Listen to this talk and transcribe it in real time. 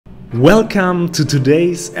Welcome to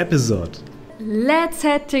today's episode. Let's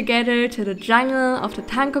head together to the jungle of the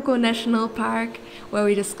Tangkoko Nationalpark, where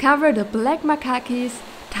we discover the black macaques,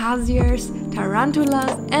 tarsiers,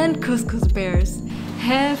 tarantulas and cuscus bears.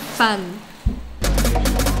 Have fun!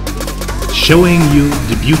 Showing you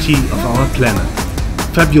the beauty of our planet.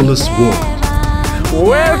 Fabulous world.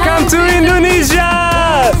 Welcome to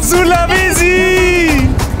Indonesia! Sulawesi!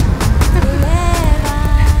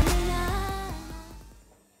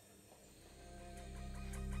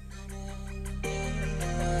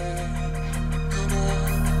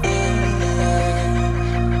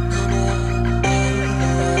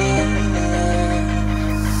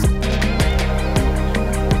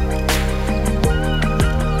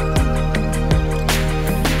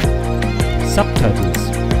 Subtitles.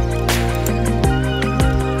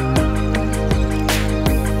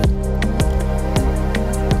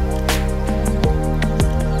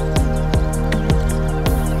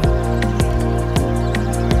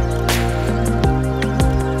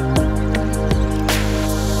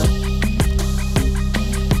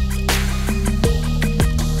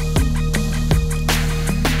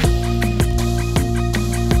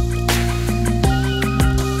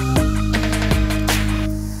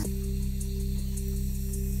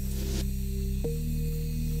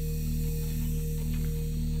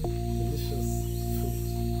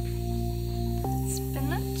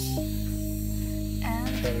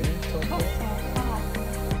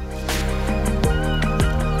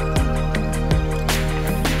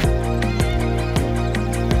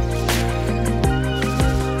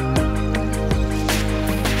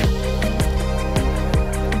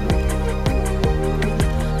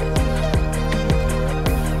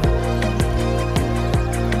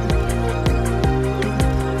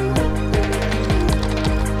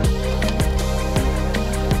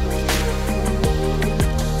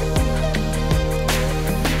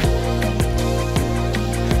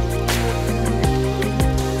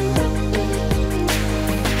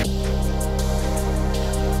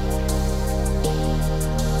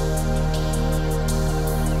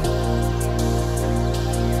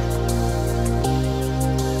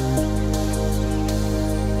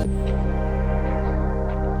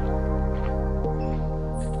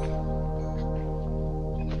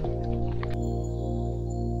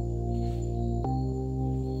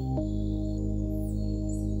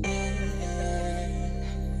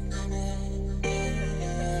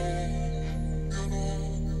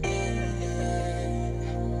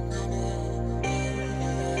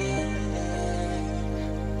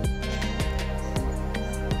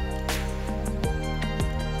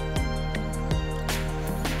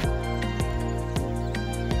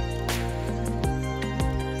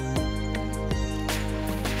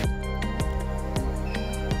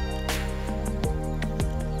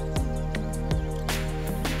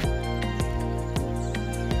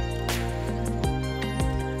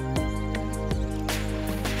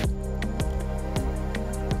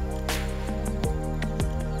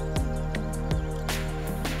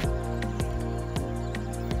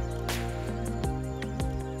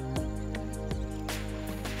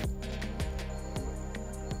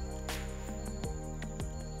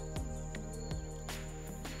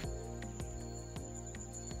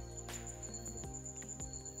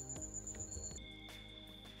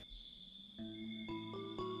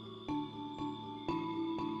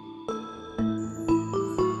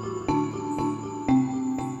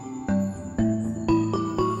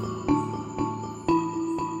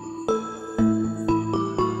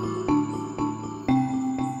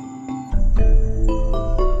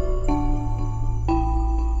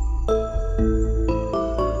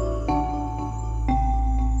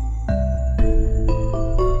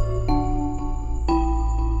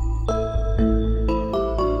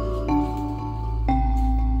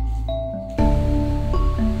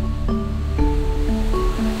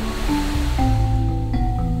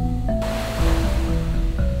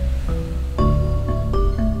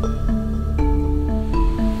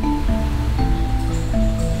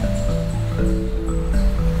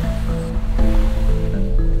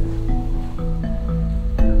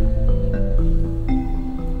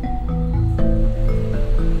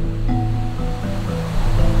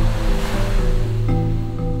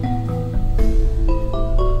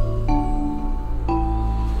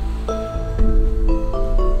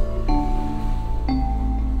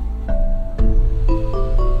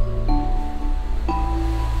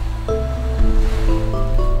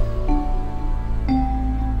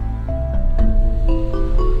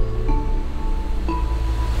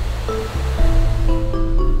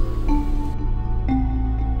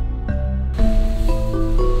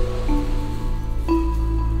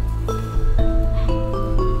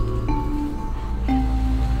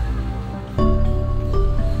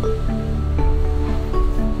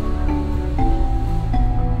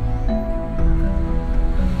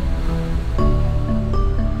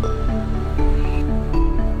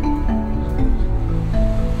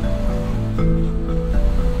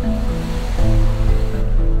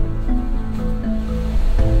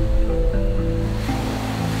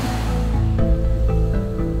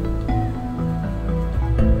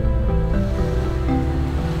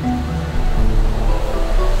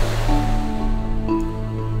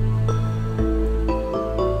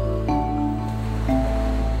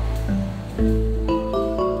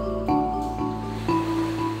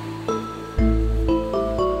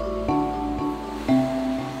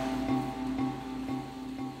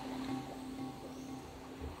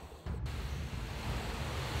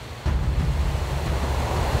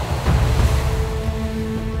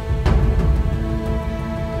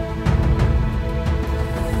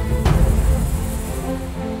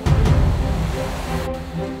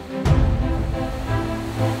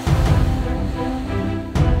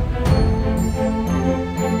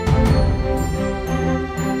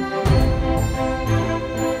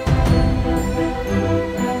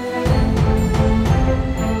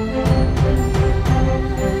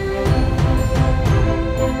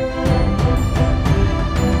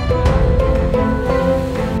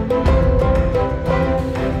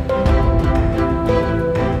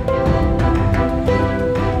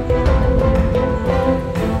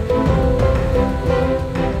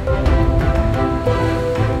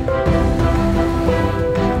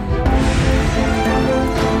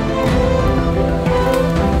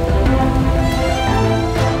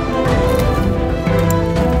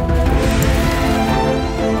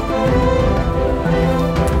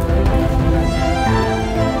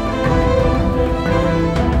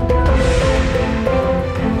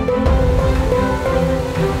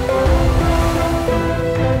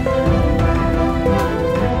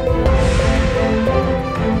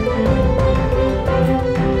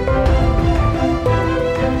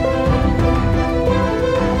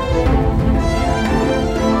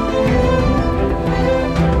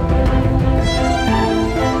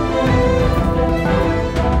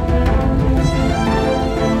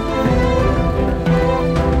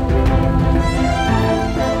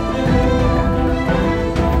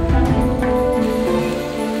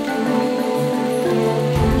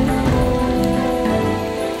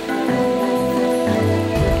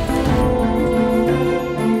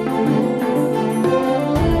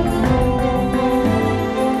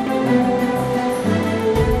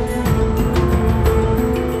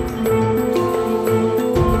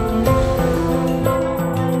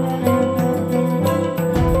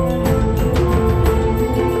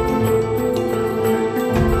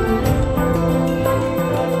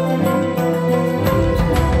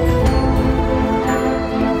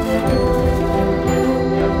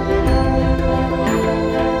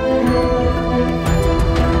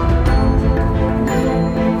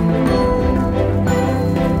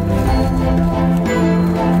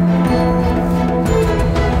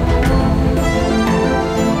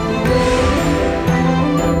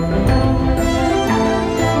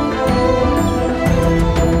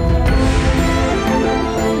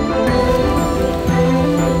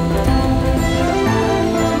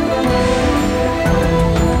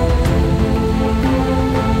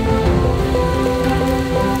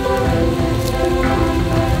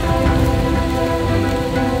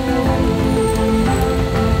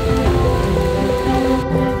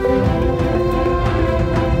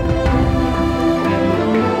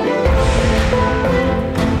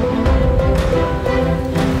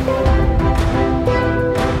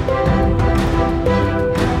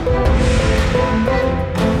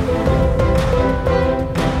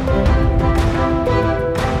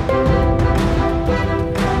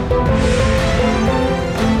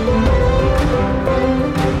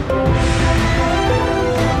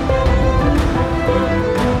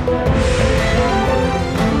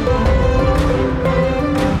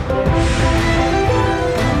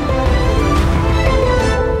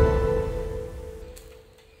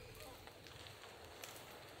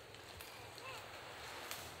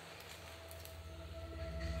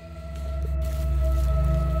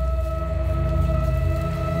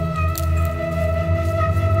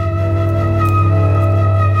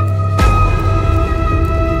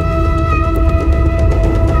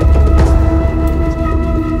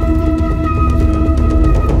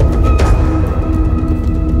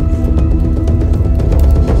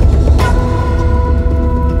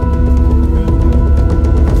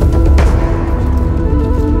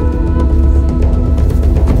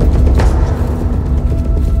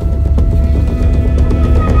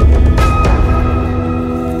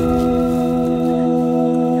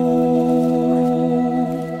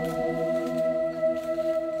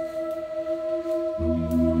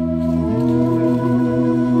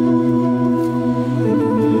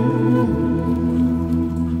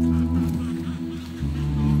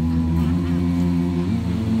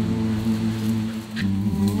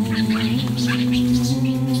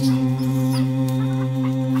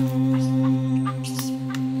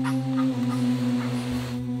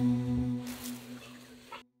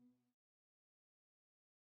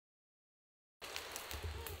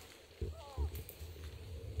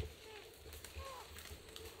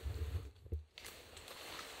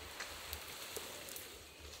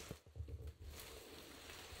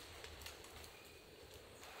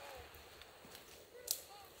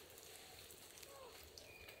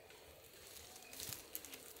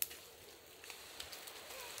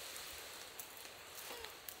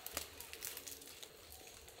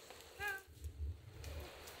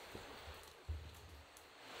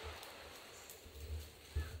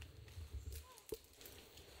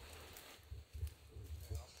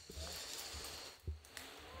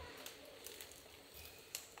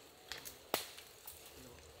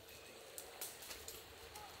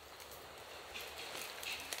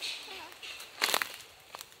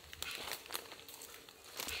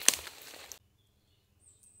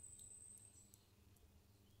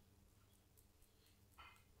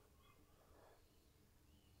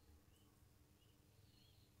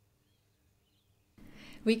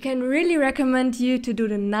 We can really recommend you to do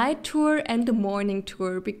the night tour and the morning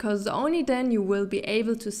tour, because only then you will be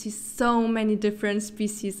able to see so many different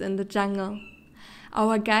species in the jungle.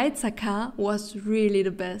 Our guide Saka was really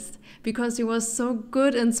the best, because he was so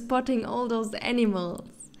good in spotting all those animals.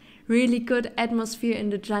 Really good atmosphere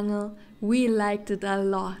in the jungle. We liked it a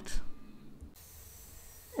lot.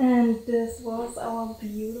 And this was our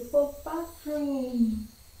beautiful bathroom.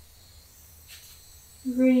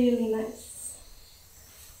 Really nice.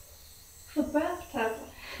 The bathtub.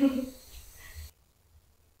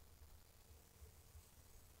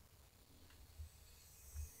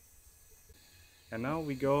 And now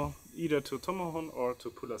we go either to Tomohon or to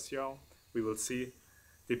Pulau Siau. We will see.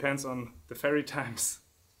 Depends on the ferry times.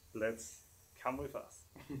 Let's come with us.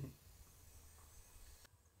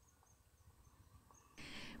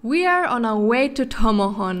 We are on our way to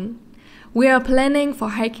Tomohon. We are planning for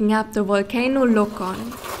hiking up the volcano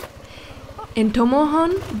Lokon. In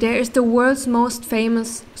Tomohon, there is the world's most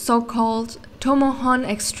famous so-called Tomohon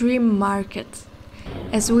Extreme Market.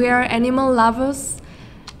 As we are animal lovers,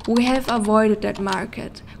 we have avoided that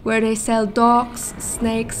market, where they sell dogs,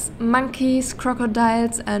 snakes, monkeys,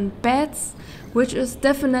 crocodiles and bats, which is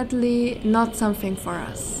definitely not something for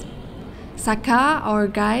us. Saka, our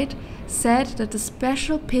guide, said that the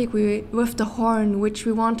special pig with the horn which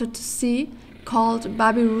we wanted to see, called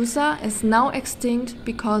Babirusa, is now extinct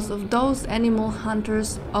because of those animal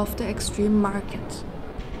hunters of the extreme market.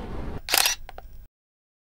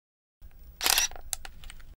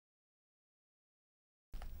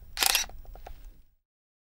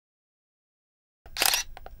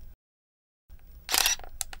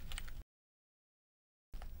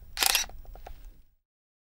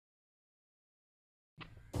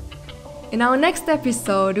 In our next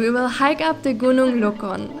episode, we will hike up the Gunung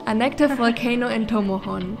Lokon, an active volcano in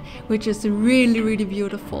Tomohon, which is really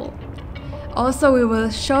beautiful. Also, we will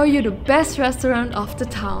show you the best restaurant of the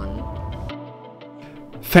town.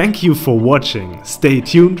 Thank you for watching. Stay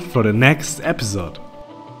tuned for the next episode.